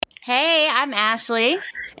Hey, I'm Ashley.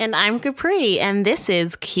 And I'm Capri, and this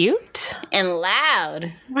is Cute. And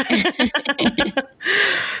Loud.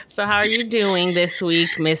 So, how are you doing this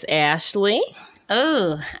week, Miss Ashley?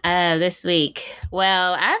 This week.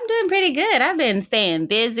 Well, I'm doing pretty good. I've been staying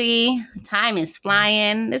busy. Time is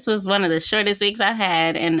flying. This was one of the shortest weeks I've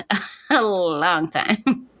had in a long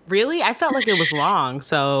time. Really? I felt like it was long,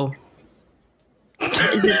 so.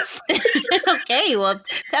 Okay, well,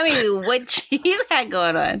 tell me what you had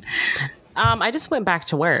going on. I just went back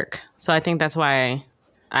to work, so I think that's why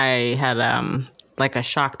I had like a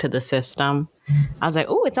shock to the system. I was like,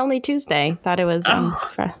 "Oh, it's only Tuesday." Thought it was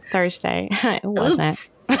Thursday. It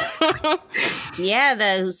wasn't.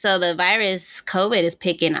 Yeah, so the virus COVID is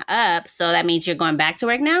picking up, so that means you're going back to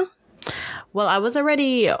work now? Well,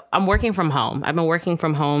 I'm working from home. I've been working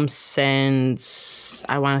from home since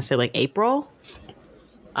I want to say like April.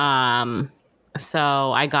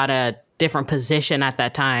 So I got a different position at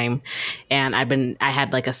that time, and I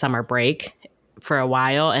had like a summer break for a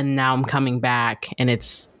while, and now I'm coming back, and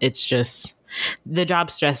it's just the job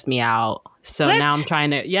stressed me out. So What? now I'm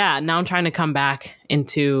trying to come back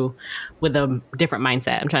with a different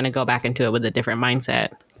mindset. I'm trying to go back into it with a different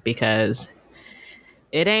mindset because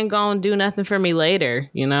it ain't gonna do nothing for me later,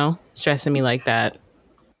 stressing me like that.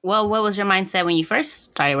 Well, what was your mindset when you first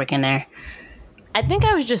started working there? I think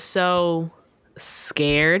I was just so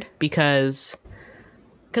scared because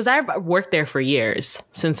I worked there for years,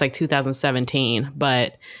 since like 2017.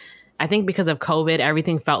 But I think because of COVID,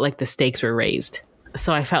 everything felt like the stakes were raised.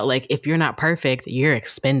 So I felt like if you're not perfect, you're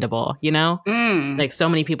expendable, Like so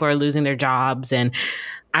many people are losing their jobs. And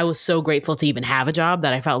I was so grateful to even have a job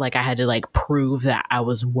that I felt like I had to like prove that I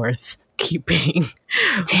was worth keeping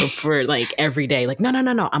for like every day. Like,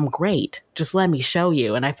 no, I'm great. Just let me show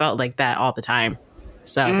you. And I felt like that all the time.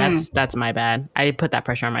 So that's my bad. I put that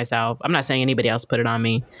pressure on myself. I'm not saying anybody else put it on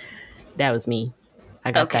me. That was me.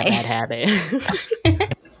 I got that bad habit.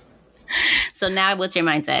 So now what's your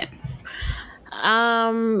mindset?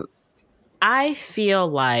 I feel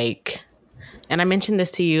like, and I mentioned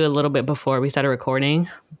this to you a little bit before we started recording,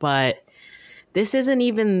 but this isn't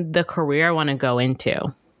even the career I want to go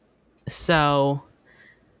into. So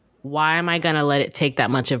why am I going to let it take that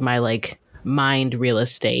much of my like mind real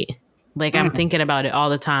estate? Like I'm thinking about it all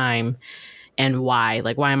the time. And why?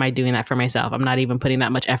 Like, why am I doing that for myself? I'm not even putting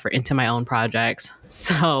that much effort into my own projects.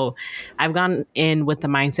 So I've gone in with the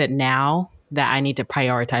mindset now that I need to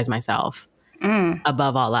prioritize myself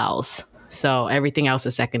above all else. So everything else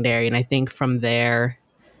is secondary. And I think from there,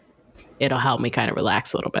 it'll help me kind of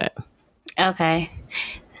relax a little bit. Okay.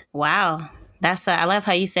 Wow. I love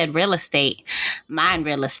how you said real estate, mind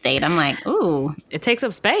real estate. I'm like, ooh. It takes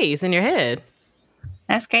up space in your head.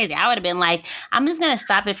 That's crazy. I would have been like, I'm just going to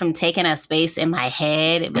stop it from taking up space in my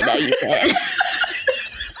head. But no, you said.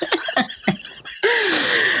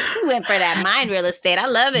 You went for that mind real estate. I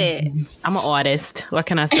love it. I'm an artist. What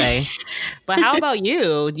can I say? But how about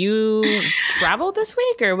you? You traveled this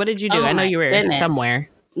week or what did you do? I know you were somewhere.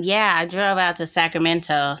 Yeah, I drove out to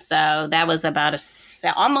Sacramento. So that was about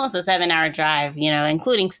almost a 7-hour drive,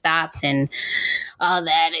 including stops and all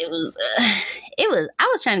that. It was, I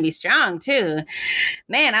was trying to be strong too.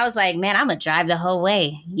 Man, I was like, man, I'm going to drive the whole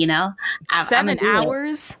way, 7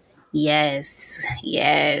 hours? Yes.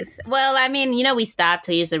 Well, I mean, we stopped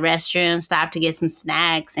to use the restroom, stopped to get some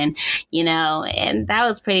snacks and that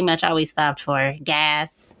was pretty much all we stopped for.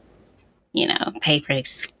 Gas. Pay for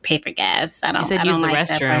gas. I don't. You said I use don't the like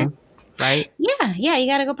restroom, right? Yeah. You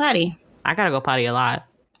gotta go potty. I gotta go potty a lot.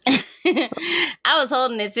 I was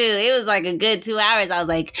holding it too. It was like a good 2 hours. I was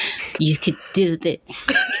like, you could do this.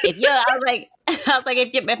 I was like,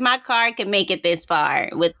 if my car can make it this far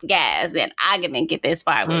with gas, then I can make it this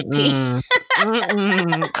far with pee.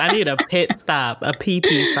 I need a pit stop, a pee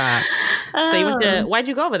stop. So why'd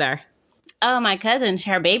you go over there? Oh, my cousin,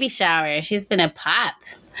 her baby shower. She's been a pop.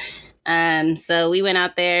 So we went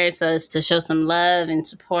out there to show some love and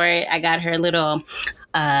support. I got her a little,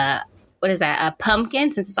 what is that? A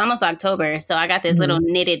pumpkin, since it's almost October. So I got this little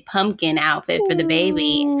knitted pumpkin outfit for the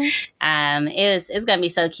baby. It's going to be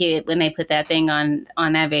so cute when they put that thing on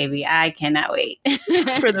that baby. I cannot wait.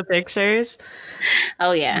 For the pictures.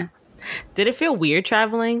 Oh yeah. Did it feel weird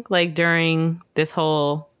traveling like during this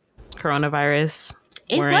whole coronavirus?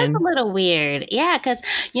 It was a little weird. Yeah. Cause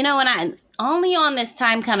when I only on this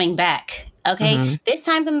time coming back. Okay. This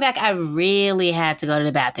time coming back, I really had to go to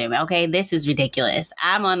the bathroom. Okay. This is ridiculous.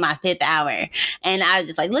 I'm on my 5th hour and I was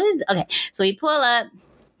just like, okay. So we pull up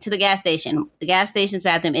to the gas station. The gas station's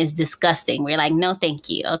bathroom is disgusting. We're like, no, thank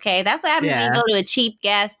you. Okay. That's what happens when you go to a cheap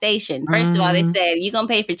gas station. First of all, they said, you're going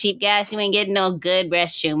to pay for cheap gas. You ain't getting no good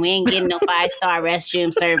restroom. We ain't getting no 5-star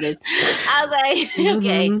restroom service. I was like,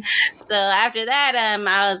 okay. So after that,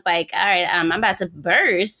 I was like, all right, I'm about to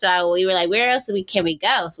burst. So we were like, where else can we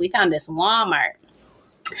go? So we found this Walmart.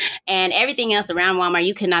 And everything else around Walmart,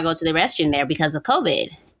 you could not go to the restroom there because of COVID.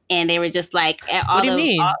 And they were just like, what do you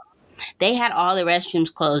mean? They had all the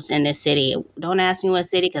restrooms closed in this city. Don't ask me what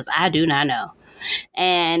city, because I do not know.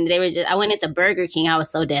 And they were just, I went into Burger King. I was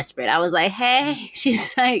so desperate. I was like, hey,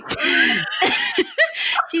 she's like,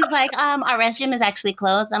 our restroom is actually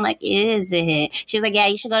closed. I'm like, is it? She's like, yeah,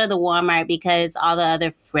 you should go to the Walmart because all the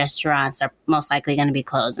other restaurants are most likely going to be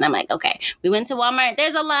closed. And I'm like, okay. We went to Walmart.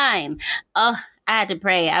 There's a line. Oh, I had to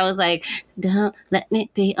pray. I was like, don't let me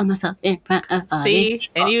be on myself in front of all these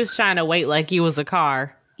people. And you was trying to wait like you was a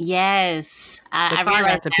car. Yes. I car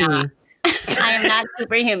realized to pee. I am not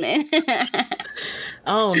superhuman.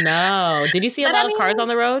 Oh, no. Did you see a lot of cars on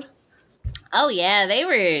the road? Oh, yeah.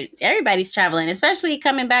 Everybody's traveling, especially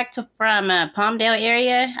coming back from Palmdale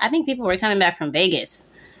area. I think people were coming back from Vegas.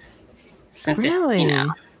 Since really?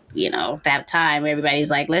 It's, that time everybody's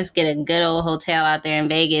like, let's get a good old hotel out there in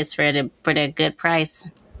Vegas for the good price.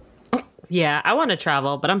 Yeah, I want to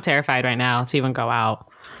travel, but I'm terrified right now to even go out.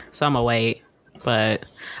 So I'm going to wait. But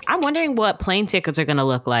I'm wondering what plane tickets are going to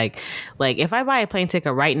look like. Like, if I buy a plane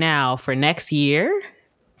ticket right now for next year,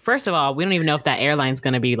 first of all, we don't even know if that airline's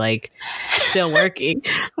going to be, like, still working.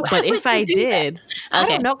 But if I did, I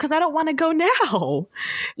don't know, because I don't want to go now.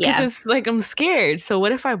 Because it's, like, I'm scared. So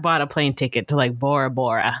what if I bought a plane ticket to, like, Bora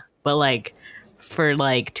Bora, but, like, for,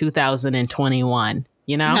 like, 2021,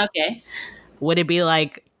 you know? Okay. Would it be,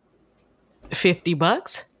 like,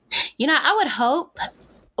 $50? I would hope...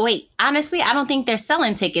 Wait, honestly, I don't think they're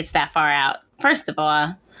selling tickets that far out. First of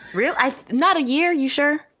all. Really? Not a year? You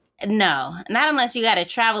sure? No, not unless you got a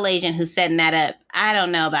travel agent who's setting that up. I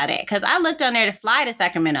don't know about it. Because I looked on there to fly to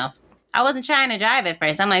Sacramento. I wasn't trying to drive at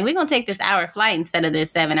first. I'm like, we're going to take this hour flight instead of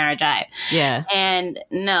this 7-hour drive. Yeah. And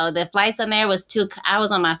no, the flights on there I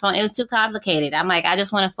was on my phone. It was too complicated. I'm like, I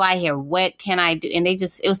just want to fly here. What can I do? And it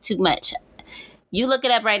was too much. You look it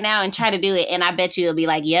up right now and try to do it. And I bet you it'll be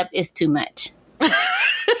like, yep, it's too much.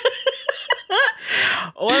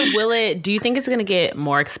 Or do you think it's going to get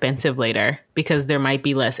more expensive later because there might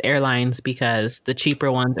be less airlines because the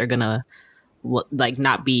cheaper ones are going to like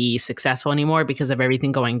not be successful anymore because of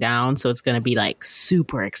everything going down? So it's going to be like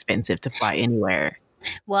super expensive to fly anywhere.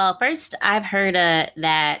 Well, first, I've heard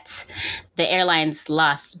that the airlines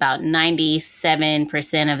lost about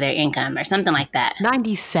 97% of their income or something like that.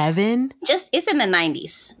 97? It's in the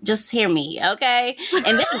 90s. Just hear me, okay?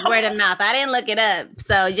 And this is word of mouth. I didn't look it up.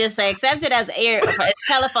 So just accept it as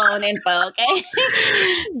telephone info, okay?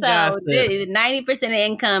 So 90% of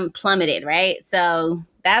income plummeted, right? So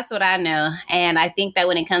that's what I know. And I think that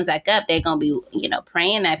when it comes back up, they're going to be,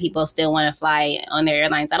 praying that people still want to fly on their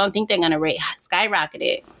airlines. I don't think they're going to skyrocket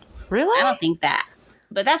it. Really? I don't think that.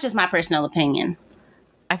 But that's just my personal opinion.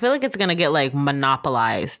 I feel like it's going to get like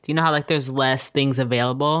monopolized. You know how like there's less things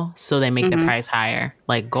available, so they make the price higher.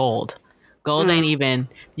 Like gold. Gold ain't even,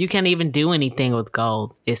 you can't even do anything with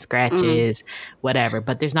gold. It scratches, whatever.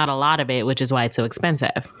 But there's not a lot of it, which is why it's so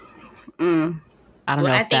expensive. I don't know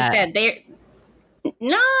if I think that they're...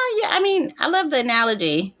 No, yeah, I mean, I love the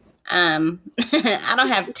analogy. I don't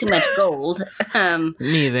have too much gold.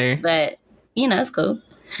 Neither. But, it's cool.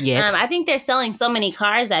 Yeah. I think they're selling so many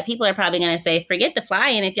cars that people are probably going to say, forget the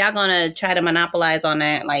flying. If y'all going to try to monopolize on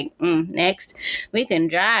that, like, next, we can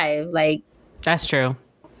drive. Like, that's true.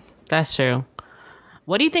 That's true.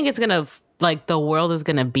 What do you think it's going to, like, the world is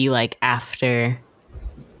going to be like after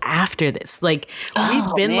this? Like,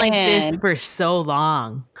 we've been like this for so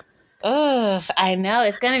long. Oh, I know.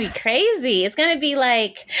 It's going to be crazy. It's going to be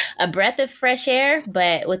like a breath of fresh air,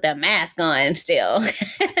 but with a mask on still.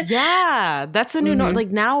 Yeah, that's the new norm. Like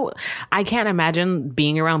now, I can't imagine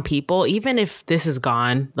being around people, even if this is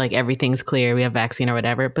gone, like everything's clear, we have vaccine or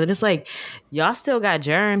whatever. But it's like, y'all still got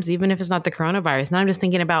germs, even if it's not the coronavirus. Now I'm just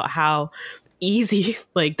thinking about how easy,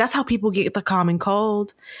 like that's how people get the common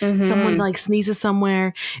cold. Someone like sneezes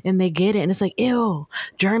somewhere and they get it. And it's like, ew,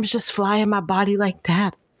 germs just fly in my body like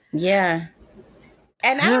that. Yeah.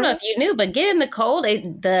 And I don't know if you knew, but getting the cold,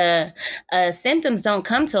 the symptoms don't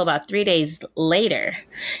come till about 3 days later.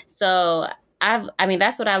 So I mean,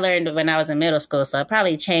 that's what I learned when I was in middle school. So it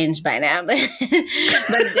probably changed by now, but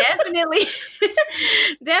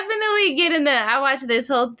definitely getting I watched this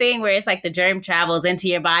whole thing where it's like the germ travels into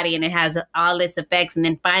your body and it has all its effects. And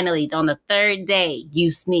then finally on the third day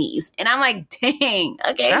you sneeze. And I'm like, dang,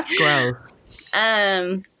 okay. That's gross.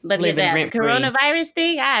 But Living that rent-free. coronavirus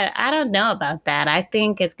thing, I don't know about that. I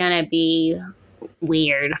think it's gonna be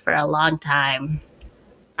weird for a long time.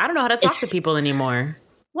 I don't know how to talk to people anymore.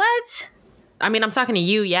 What? I mean, I'm talking to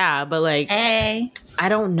you, yeah, but like, Hey, I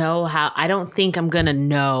don't know how. I don't think I'm gonna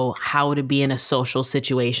know how to be in a social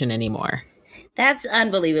situation anymore. that's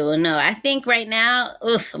unbelievable. No, I think right now,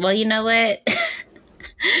 oof, well, you know what?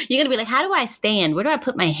 You're gonna be like, how do I stand? Where do I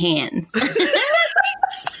put my hands?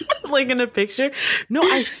 Like in a picture. No,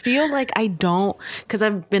 I feel like I don't, because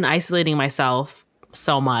I've been isolating myself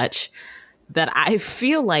so much that I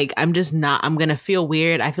feel like I'm just not, I'm going to feel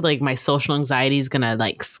weird. I feel like my social anxiety is going to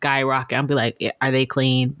like skyrocket. I'll be like, are they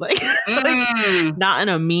clean? Like, like, not in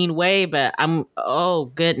a mean way, but oh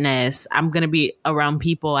goodness, I'm going to be around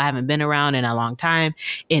people I haven't been around in a long time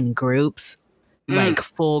in groups, like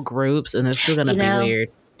full groups. And it's still going to be weird.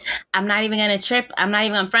 I'm not even going to trip. I'm not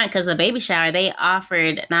even on front because the baby shower, there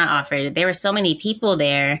were so many people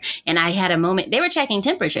there. And I had a moment, they were checking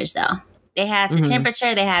temperatures though. They had the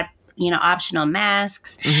temperature, they had, optional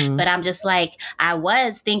masks. But I'm just like, I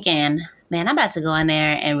was thinking, man, I'm about to go in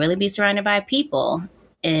there and really be surrounded by people.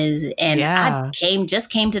 I just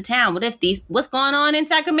came to town. What's going on in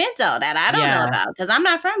Sacramento that I don't know about? Because I'm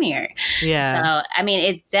not from here. Yeah. So, I mean,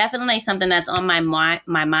 it's definitely something that's on my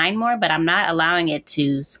mind more, but I'm not allowing it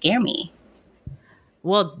to scare me.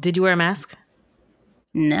 Well, did you wear a mask?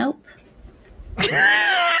 Nope.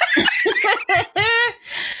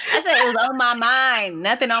 I said it was on my mind,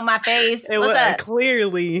 nothing on my face. What's up?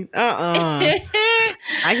 Clearly. I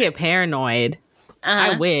get paranoid.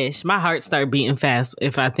 I wish my heart start beating fast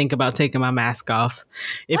if I think about taking my mask off.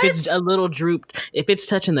 If it's a little drooped, if it's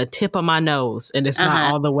touching the tip of my nose and it's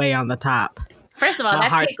not all the way on the top. First of all, my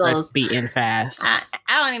that heart tickles. Starts beating fast. I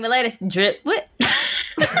don't even let it drip. What?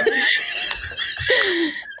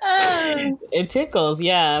 It tickles,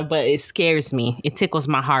 yeah, but it scares me. It tickles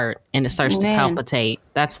my heart and it starts to palpitate.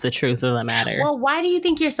 That's the truth of the matter. Well, why do you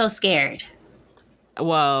think you're so scared?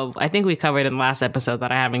 Well, I think we covered in the last episode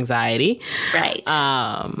that I have anxiety. Right.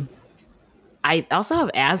 I also have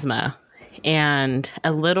asthma. And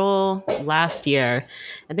a little last year,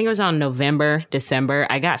 I think it was on November, December,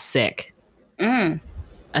 I got sick. A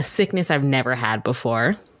sickness I've never had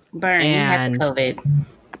before. Burn, you had COVID.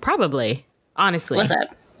 Probably. Honestly. What's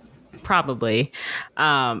up? Probably.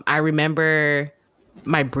 I remember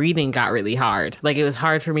my breathing got really hard. Like it was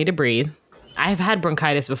hard for me to breathe. I've had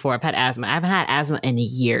bronchitis before. I've had asthma. I haven't had asthma in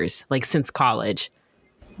years, like since college.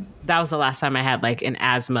 That was the last time I had like an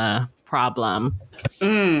asthma problem.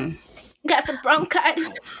 Got the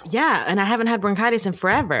bronchitis. Yeah, and I haven't had bronchitis in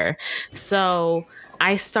forever. So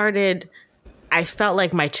I felt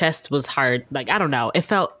like my chest was hard. Like, I don't know. It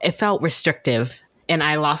felt restrictive and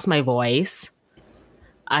I lost my voice.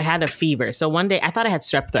 I had a fever. So one day I thought I had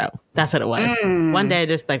strep throat. That's what it was. One day I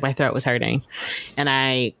just like my throat was hurting and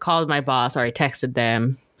I called my boss or I texted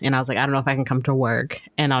them and I was like, I don't know if I can come to work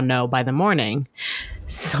and I'll know by the morning.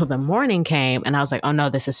 So the morning came and I was like, oh no,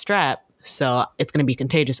 this is strep. So it's going to be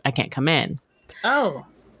contagious. I can't come in. Oh.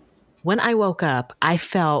 When I woke up, I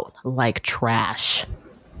felt like trash.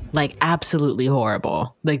 Like absolutely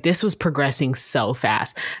horrible. Like this was progressing so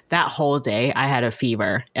fast. That whole day I had a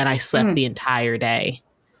fever and I slept the entire day.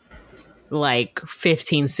 Like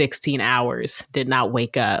 15, 16 hours, did not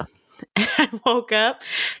wake up. I woke up,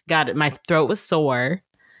 got it. My throat was sore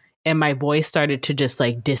and my voice started to just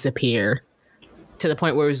like disappear to the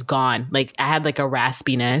point where it was gone. Like I had like a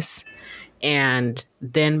raspiness. And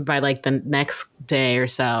then by like the next day or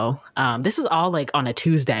so, this was all like on a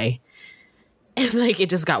Tuesday. And like it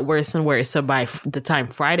just got worse and worse. So by the time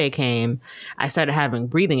Friday came, I started having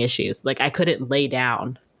breathing issues. Like I couldn't lay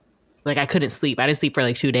down. Like I couldn't sleep. I didn't sleep for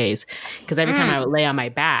like 2 days because every time I would lay on my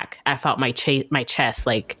back, I felt my chest.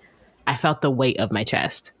 Like I felt the weight of my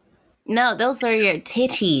chest. No, those are your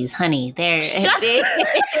titties, honey. They're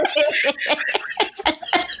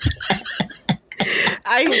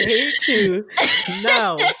I hate you.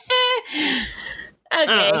 No.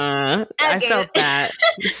 Okay. I felt that.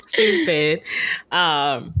 Stupid.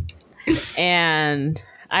 And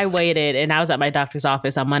I waited and I was at my doctor's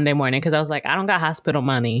office on Monday morning because I was like, I don't got hospital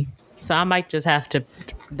money. So I might just have to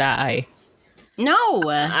die. No.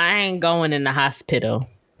 I ain't going in the hospital.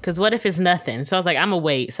 Because what if it's nothing? So I was like, I'm going to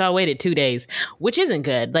wait. So I waited 2 days, which isn't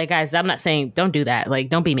good. Like, guys, I'm not saying don't do that. Like,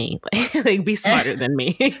 don't be me. Like, be smarter than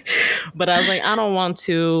me. But I was like, I don't want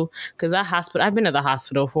to. Because I've been to the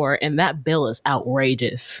hospital for, and that bill is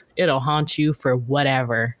outrageous. It'll haunt you for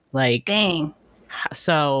whatever. Like, dang.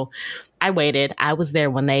 So I waited. I was there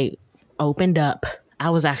when they opened up. I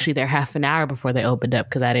was actually there half an hour before they opened up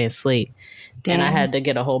because I didn't sleep. Dang. And I had to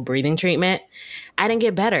get a whole breathing treatment. I didn't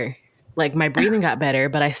get better. like my breathing got better,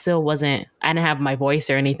 but I didn't have my voice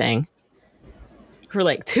or anything for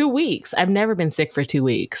like 2 weeks. I've never been sick for 2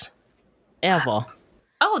 weeks. Ever.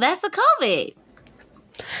 Oh, that's the COVID.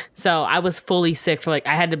 So I was fully sick for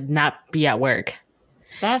I had to not be at work.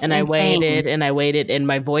 That's and insane. I waited and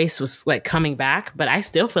my voice was like coming back, but I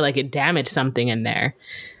still feel like it damaged something in there.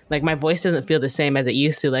 Like my voice doesn't feel the same as it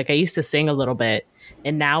used to. Like I used to sing a little bit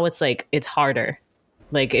and now it's like, it's harder.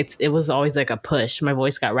 Like it was always like a push. My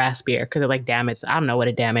voice got raspier because it like damaged. I don't know what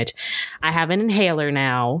it damaged. I have an inhaler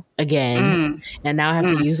now again, and now I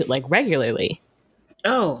have to use it like regularly.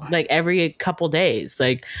 Oh, like every couple days.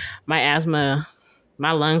 Like my asthma,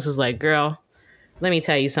 my lungs was like, girl, let me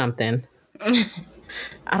tell you something.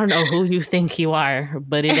 I don't know who you think you are,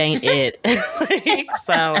 but it ain't it.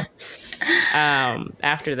 So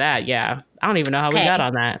after that, yeah, I don't even know how we got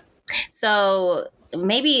on that. So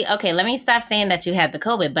maybe, okay, let me stop saying that you had the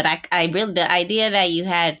COVID, but I really, the idea that you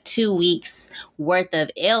had 2 weeks worth of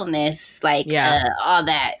illness, like all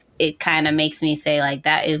that, it kind of makes me say like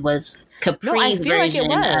that it was Capri's I feel like it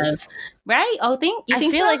was. Of, right? Oh, you think I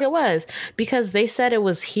feel so? like it was because they said it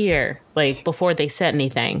was here, like before they said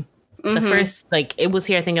anything. The first, like it was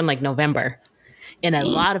here, I think in like November. And a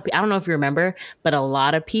lot of, I don't know if you remember, but a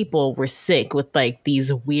lot of people were sick with like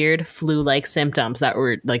these weird flu-like symptoms that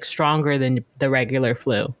were like stronger than the regular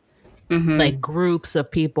flu. Like groups of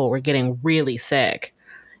people were getting really sick.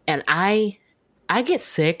 And I get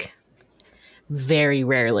sick very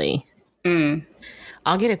rarely.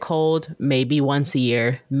 I'll get a cold maybe once a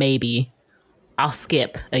year, maybe. I'll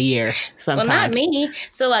skip a year sometimes. Well, not me.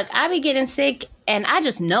 So like I be getting sick and I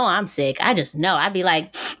just know I'm sick. I just know. I'd be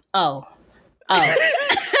like, oh.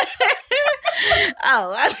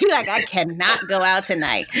 I'd be like, I cannot go out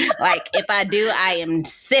tonight. Like if I do, I am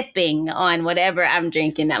sipping on whatever I'm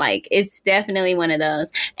drinking. Like it's definitely one of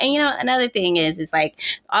those. And you know, another thing is like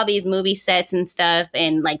all these movie sets and stuff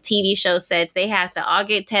and like TV show sets, they have to all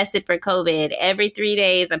get tested for COVID every 3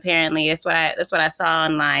 days. Apparently, that's what I saw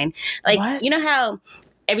online. Like what? You know how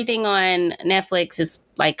everything on Netflix is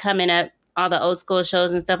like coming up, all the old school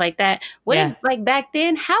shows and stuff like that. What if like back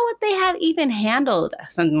then, how would they have even handled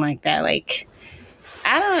something like that? Like,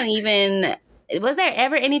 I don't even, was there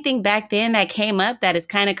ever anything back then that came up that is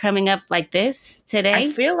kind of coming up like this today? I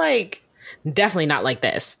feel like definitely not like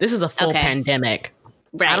this. This is a full pandemic.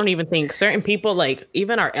 Right. I don't even think certain people, like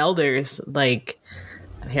even our elders, like,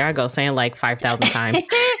 here I go saying like 5,000 times.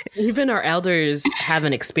 Even our elders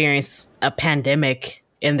haven't experienced a pandemic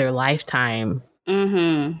in their lifetime.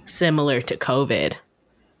 Similar to COVID.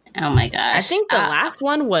 Oh my gosh. I think the last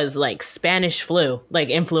one was like Spanish flu, like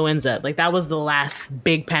influenza. Like that was the last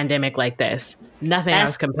big pandemic like this. Nothing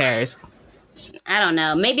else compares. I don't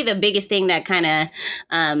know. Maybe the biggest thing that kind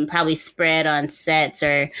of probably spread on sets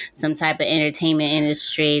or some type of entertainment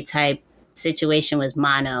industry type situation was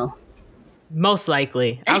mono. Most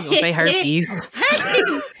likely. I was going to say herpes.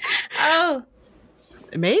 Herpes. Oh.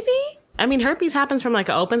 Maybe. I mean, herpes happens from like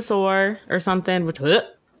an open sore or something.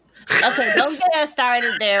 Okay, don't get us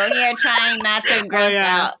started there. We are trying not to gross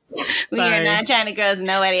out. We are not trying to gross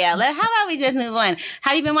nobody out. How about we just move on?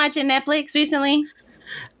 Have you been watching Netflix recently?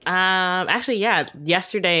 Actually, yeah.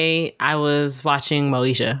 Yesterday, I was watching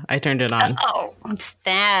Moesha. I turned it on. Oh,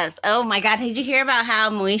 snaps. Oh my God. Did you hear about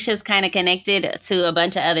how Moesha's kind of connected to a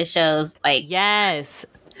bunch of other shows? Like, yes.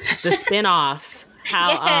 The spinoffs.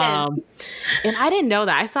 How and I didn't know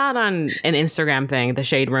that. I saw it on an Instagram thing, the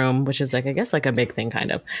Shade Room, which is like I guess like a big thing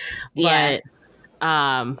kind of. But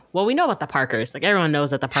well, we know about the Parkers. Like everyone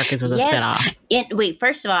knows that the Parkers was a spinoff. Wait,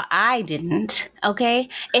 first of all, I didn't. Okay,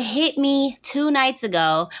 it hit me 2 nights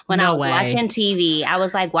ago when I was watching TV. I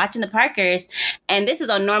was like watching the Parkers, and this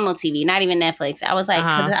is on normal TV, not even Netflix. I was like,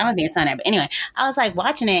 because I don't think it's on there. But anyway, I was like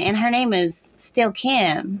watching it, and her name is still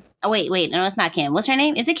Kim. Oh wait, no, it's not Kim. What's her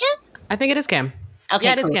name? Is it Kim? I think it is Kim. Okay,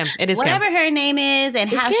 yeah, it is Kim. It is whatever Kim. Her name is and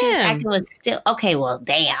how she's acting was still okay. Well,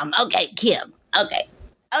 damn. Okay, Kim. Okay.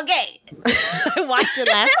 I watched it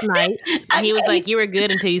last night. And he was like, "You were good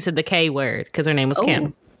until you said the K word," because her name was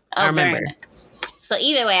Kim. I remember. So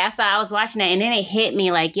either way, I was watching it, and then it hit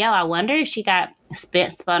me like, "Yo, I wonder if she got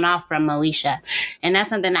spun off from Moesha," and that's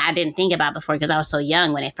something that I didn't think about before because I was so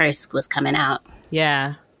young when it first was coming out.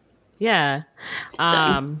 Yeah. Yeah.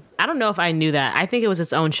 I don't know if I knew that. I think it was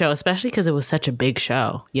its own show, especially because it was such a big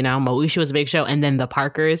show. You know, Moesha was a big show, and then the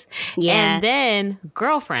Parkers. Yeah. And then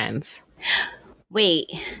Girlfriends.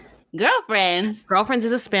 Wait, Girlfriends? Girlfriends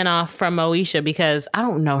is a spinoff from Moesha because I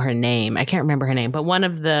don't know her name. I can't remember her name, but one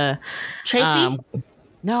of the... Tracy?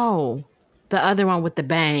 No. The other one with the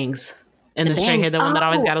bangs and the straight hair. The one that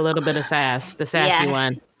always got a little bit of sass. The sassy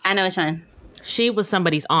one. I know which one. She was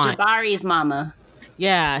somebody's aunt. Jabari's mama.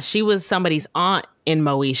 Yeah, she was somebody's aunt in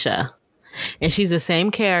Moesha. And she's the same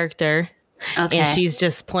character. Okay. And she's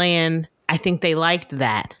just playing, I think they liked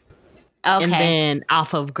that. Okay. And then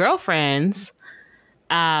off of Girlfriends,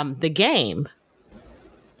 the game.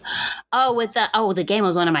 The game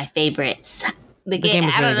was one of my favorites. The game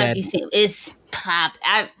was I don't really know if you see it's pop.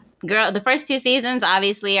 The first 2 seasons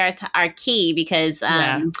obviously are key because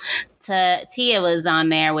Tia was on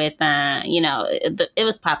there with it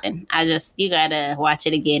was popping. You gotta watch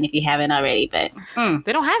it again if you haven't already. But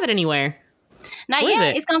they don't have it anywhere. Not Where is yet.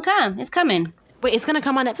 it? It's gonna come. It's coming. Wait, it's gonna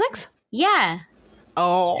come on Netflix? Yeah.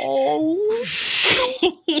 Oh,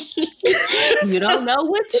 You don't know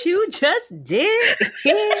what you just did.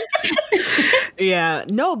 yeah.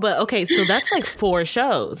 No, but okay, so that's like 4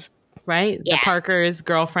 shows, right? Yeah. The Parkers,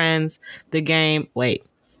 Girlfriends, The Game. Wait,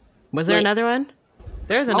 was there another one?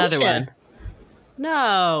 There's another Moesha. one.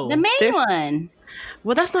 No. The main one.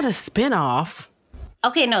 Well, that's not a spinoff.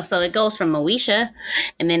 Okay, no, so it goes from Moesha,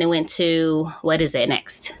 and then it went to, what is it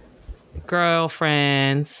next?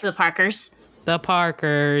 Girlfriends. The Parkers. The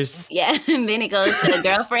Parkers. Yeah, and then it goes to the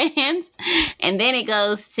Girlfriends, and then it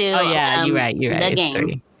goes to you're right. The It's Game.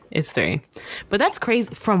 3. It's 3. But that's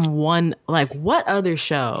crazy from one, like, what other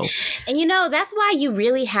show? And that's why you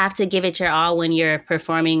really have to give it your all when you're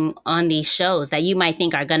performing on these shows that you might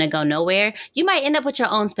think are going to go nowhere. You might end up with your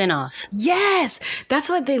own spinoff. Yes, that's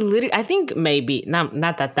what they literally, I think maybe, not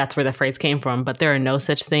that that's where the phrase came from, but there are no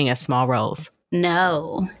such thing as small roles.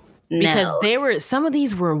 No. Because some of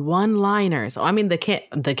these were one-liners. I mean,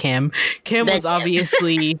 Kim was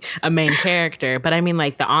obviously a main character, but I mean,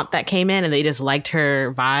 like the aunt that came in and they just liked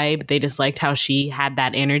her vibe. They just liked how she had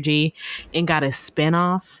that energy and got a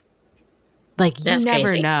spinoff. Like, That's you never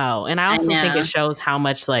crazy. know. And I also think it shows how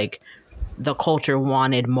much like the culture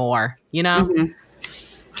wanted more, Mm-hmm.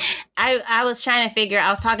 I was trying to figure, I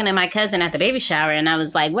was talking to my cousin at the baby shower and I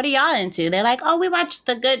was like, what are y'all into? They're like, oh, we watched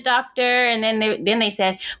The Good Doctor. And then they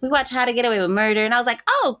said, we watched How to Get Away with Murder. And I was like,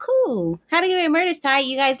 oh, cool. How to Get Away with Murder is tight.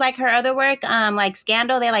 You guys like her other work? Like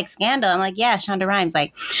Scandal? They like Scandal. I'm like, yeah, Shonda Rhimes.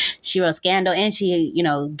 Like, she wrote Scandal and she,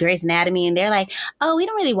 Grey's Anatomy. And they're like, oh, we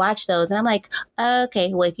don't really watch those. And I'm like,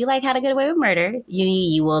 okay, well, if you like How to Get Away with Murder,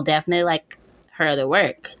 you will definitely like her other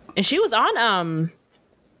work. And she was on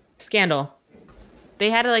Scandal. They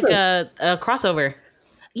had like a crossover.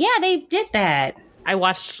 Yeah, they did that. I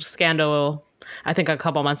watched Scandal, I think a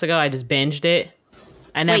couple months ago. I just binged it.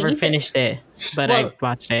 I never finished it, but I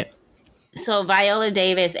watched it. So Viola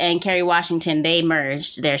Davis and Kerry Washington, they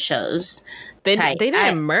merged their shows. They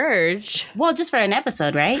didn't merge. Well, just for an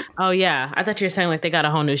episode, right? Oh, yeah. I thought you were saying like they got a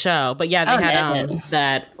whole new show. But yeah, they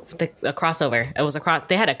had a crossover. It was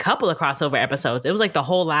they had a couple of crossover episodes. It was like the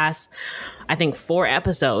whole last, I think, 4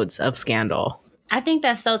 episodes of Scandal. I think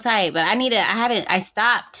that's so tight, but I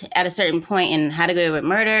stopped at a certain point in How to Get Away with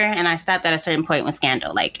Murder, and I stopped at a certain point with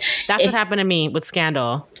Scandal. Like, that's what happened to me with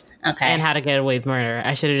Scandal. Okay. And How to Get Away with Murder.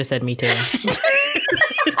 I should have just said me too.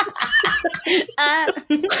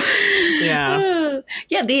 Yeah.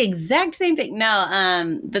 Yeah, the exact same thing.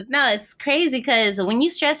 No, but no, it's crazy because when you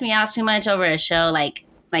stress me out too much over a show, like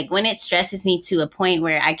when it stresses me to a point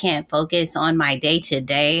where I can't focus on my day to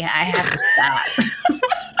day, I have to stop.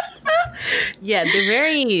 Yeah, they're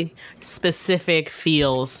very specific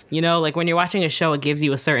feels. Like when you're watching a show, it gives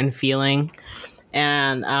you a certain feeling.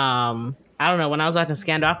 And I don't know, when I was watching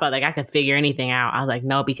Scandal, I felt like I could figure anything out. I was like,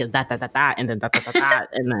 no, because that, and then that,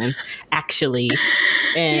 and then actually.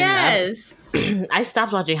 And yes. I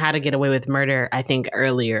stopped watching How to Get Away with Murder, I think,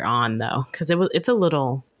 earlier on, though, because it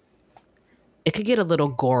could get a little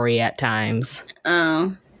gory at times.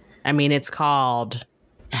 Oh. I mean, it's called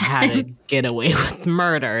How to Get Away with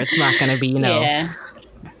Murder. It's not going to be,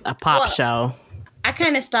 a pop show. I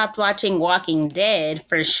kind of stopped watching Walking Dead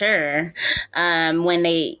for sure. When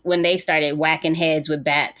they started whacking heads with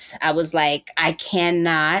bats, I was like, I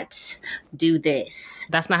cannot do this.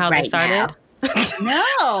 That's not how they started?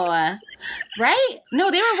 No. Right?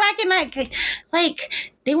 No, they were whacking like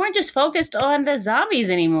they weren't just focused on the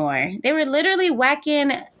zombies anymore. They were literally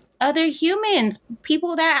whacking other humans,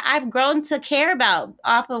 people that I've grown to care about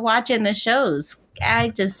off of watching the shows.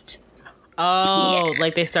 Like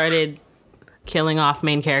they started killing off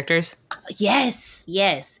main characters? Yes.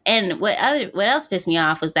 And what else pissed me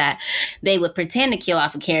off was that they would pretend to kill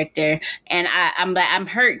off a character, and I'm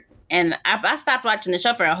hurt. And I stopped watching the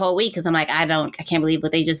show for a whole week because I'm like, I can't believe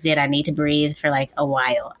what they just did. I need to breathe for like a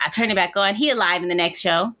while. I turned it back on. He alive in the next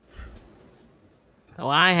show. Well,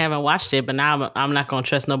 I haven't watched it, but now I'm not going to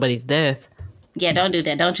trust nobody's death. Yeah, don't do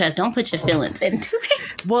that. Don't put your feelings into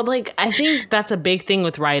it. Well, like, I think that's a big thing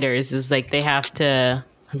with writers is like they have to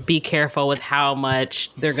be careful with how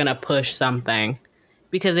much they're going to push something.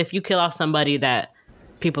 Because if you kill off somebody that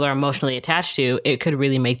people are emotionally attached to, it could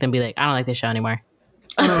really make them be like, I don't like this show anymore.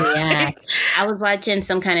 Oh yeah, I was watching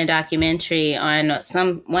some kind of documentary on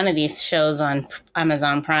one of these shows on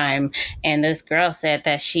Amazon Prime, and this girl said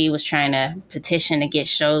that she was trying to petition to get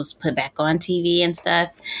shows put back on TV and stuff,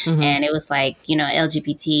 and it was like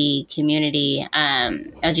LGBTQ community. I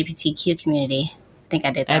think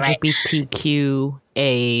I did that right.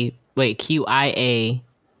 QIA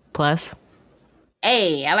plus.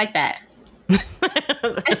 Hey, I like that.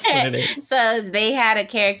 That's what it is. So they had a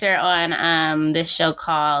character on this show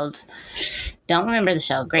called, don't remember the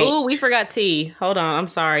show. Great. Oh, we forgot T. Hold on, I'm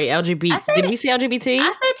sorry. LGBT. Did we say LGBT?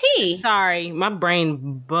 I said T. Sorry, my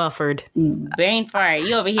brain buffered. Brain fart.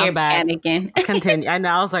 You over here panicking. Continue. I know.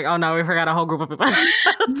 I was like, oh no, we forgot a whole group of people.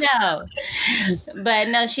 No, but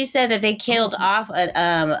no. She said that they killed off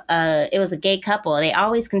it was a gay couple. They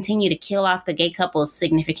always continue to kill off the gay couple's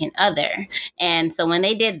significant other, and so when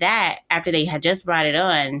they did that after they had just brought it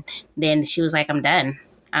on, then she was like, I'm done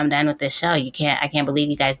with this show. I can't believe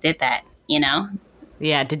you guys did that.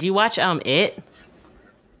 Yeah. Did you watch It?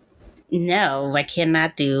 No, I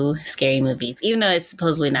cannot do scary movies, even though it's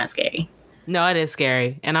supposedly not scary. No, it is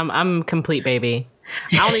scary, and I'm complete baby.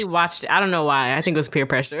 I only watched it. I don't know why. I think it was peer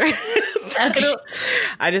pressure. Okay.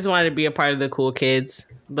 I just wanted to be a part of the cool kids,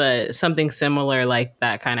 but something similar like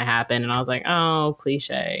that kind of happened, and I was like, oh,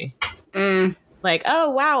 cliche. Like,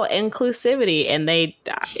 oh wow, inclusivity, and they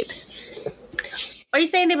died. Are you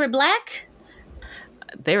saying they were black?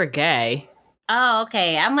 They were gay. Oh,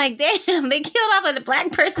 okay. I'm like, damn, they killed off a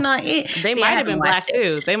black person on it. They might have been black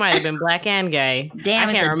too. They might have been black and gay. Damn,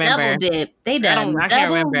 I can't remember. Double dip. They done I can't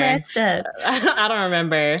remember. Messed up. I don't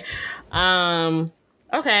remember.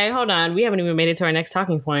 Okay, hold on. We haven't even made it to our next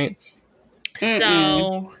talking point.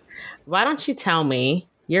 So, why don't you tell me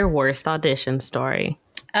your worst audition story?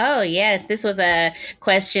 Oh, yes. This was a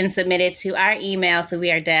question submitted to our email, so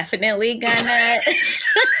we are definitely gonna...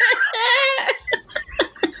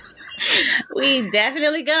 We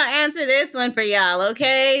definitely gonna answer this one for y'all,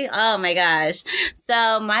 okay? Oh my gosh.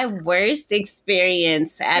 So my worst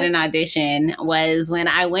experience at an audition was when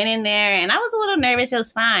I went in there, and I was a little nervous. It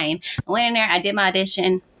was fine. I went in there, I did my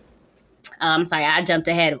audition. I'm sorry, I jumped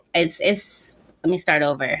ahead. Let me start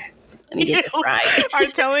over. Let me get this right. Are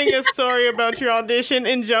telling a story about your audition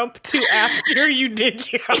and jump to after you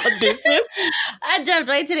did your audition? I jumped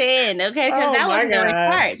right to the end, okay? Because that wasn't the worst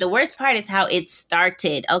part. The worst part is how it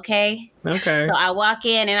started, okay? Okay. So I walk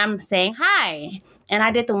in and I'm saying, hi. And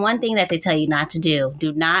I did the one thing that they tell you not to do.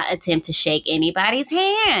 Do not attempt to shake anybody's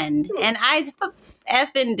hand. And I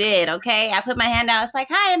effing did, okay? I put my hand out. It's like,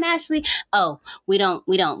 hi, I'm Ashley. Oh, we don't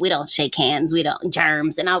shake hands. We don't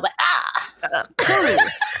germs. And I was like, cool.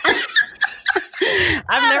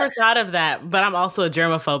 I've never thought of that, but I'm also a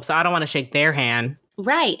germaphobe, so I don't want to shake their hand.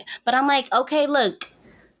 Right. But I'm like, okay, look,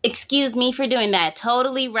 excuse me for doing that.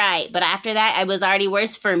 Totally right. But after that, it was already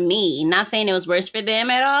worse for me. Not saying it was worse for them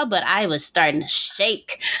at all, but I was starting to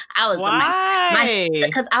shake. I was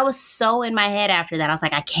because I was so in my head after that. I was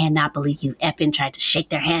like, I cannot believe you effing tried to shake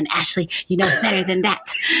their hand. Ashley, you know better than that.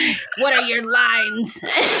 What are your lines?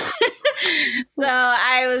 So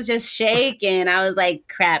I was just shaking. I was like,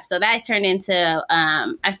 crap. So that turned into,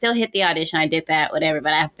 I still hit the audition. I did that, whatever.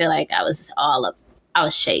 But I feel like I was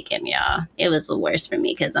shaking, y'all. It was the worst for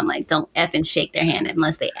me because I'm like, don't effing shake their hand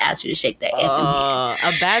unless they ask you to shake their effing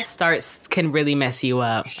hand. A bad start can really mess you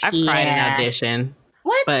up. I've cried in audition.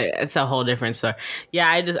 What? But it's a whole different story.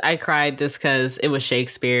 Yeah, I cried just because it was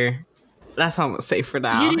Shakespeare. That's all I'm going to say for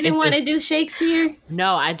now. You didn't want to do Shakespeare?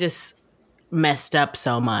 No, I just messed up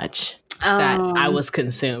so much that I was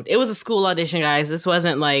consumed. It was a school audition, guys. This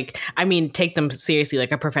wasn't like, I mean, take them seriously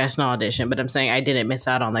like a professional audition, but I'm saying I didn't miss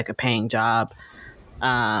out on like a paying job.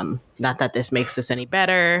 Not that this makes this any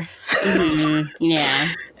better. Mm-hmm. Yeah.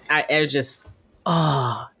 I just,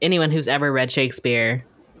 anyone who's ever read Shakespeare,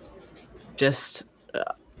 just...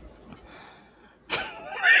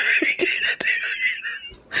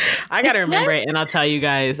 I gotta remember it and I'll tell you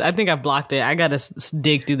guys. I think I blocked it. I gotta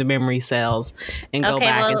dig through the memory cells and go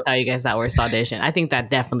back and tell you guys that worst audition. I think that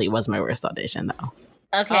definitely was my worst audition though.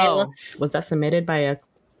 Okay. Was that submitted by a...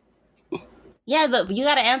 Yeah, but you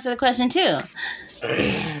gotta answer the question too.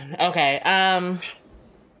 Okay.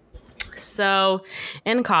 So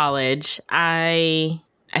in college, I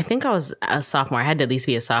think I was a sophomore. I had to at least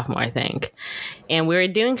be a sophomore, I think. And we were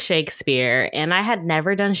doing Shakespeare, and I had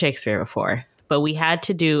never done Shakespeare before. But we had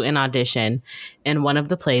to do an audition, and one of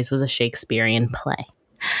the plays was a Shakespearean play.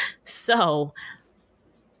 So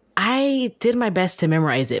I did my best to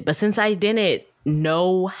memorize it. But since I didn't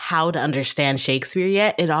know how to understand Shakespeare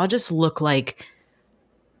yet, it all just looked like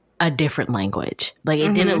a different language. Like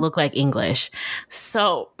it didn't look like English.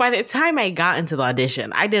 So by the time I got into the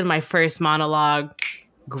audition, I did my first monologue.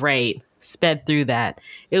 Great. Sped through that.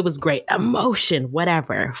 It was great. Emotion,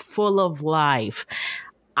 whatever, full of life.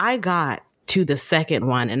 I got to the second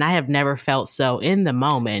one and I have never felt so in the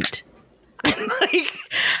moment.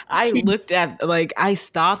 Like I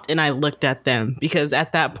stopped and I looked at them because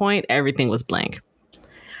at that point, everything was blank.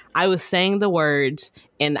 I was saying the words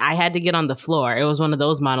and I had to get on the floor. It was one of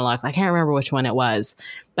those monologues. I can't remember which one it was,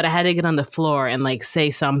 but I had to get on the floor and like say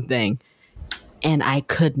something. And I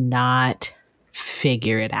could not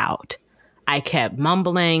figure it out. I kept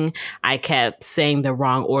mumbling. I kept saying the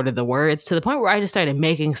wrong order of the words to the point where I just started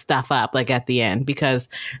making stuff up like at the end because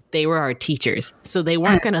they were our teachers. So they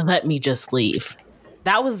weren't going to let me just leave.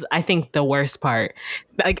 That was, I think, the worst part.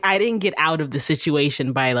 Like I didn't get out of the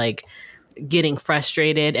situation by like getting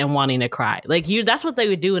frustrated and wanting to cry. Like that's what they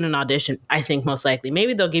would do in an audition, I think, most likely.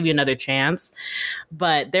 Maybe they'll give you another chance,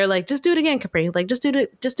 but they're like, just do it again, Capri. Like, just do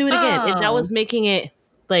it again. And that was making it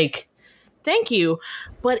like, thank you.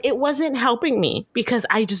 But it wasn't helping me because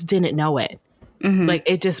I just didn't know it. Like,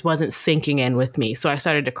 it just wasn't sinking in with me. So I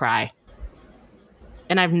started to cry.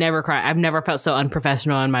 And I've never cried. I've never felt so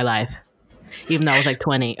unprofessional in my life. Even though I was like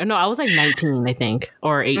 20. Or no, I was like 19, I think,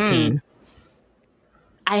 or 18.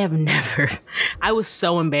 I have never. I was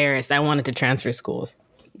so embarrassed. I wanted to transfer schools.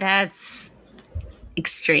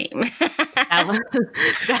 Extreme. that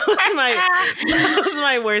was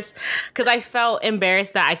my worst because I felt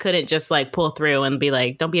embarrassed that I couldn't just like pull through and be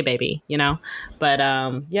like, don't be a baby, you know? But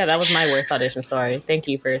yeah, that was my worst audition story. Thank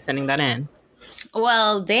you for sending that in.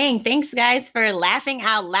 Well, dang. Thanks, guys, for laughing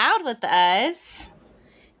out loud with us.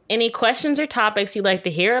 Any questions or topics you'd like to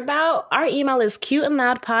hear about? Our email is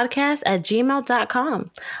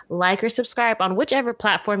cuteandloudpodcast@gmail.com. Like or subscribe on whichever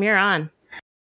platform you're on.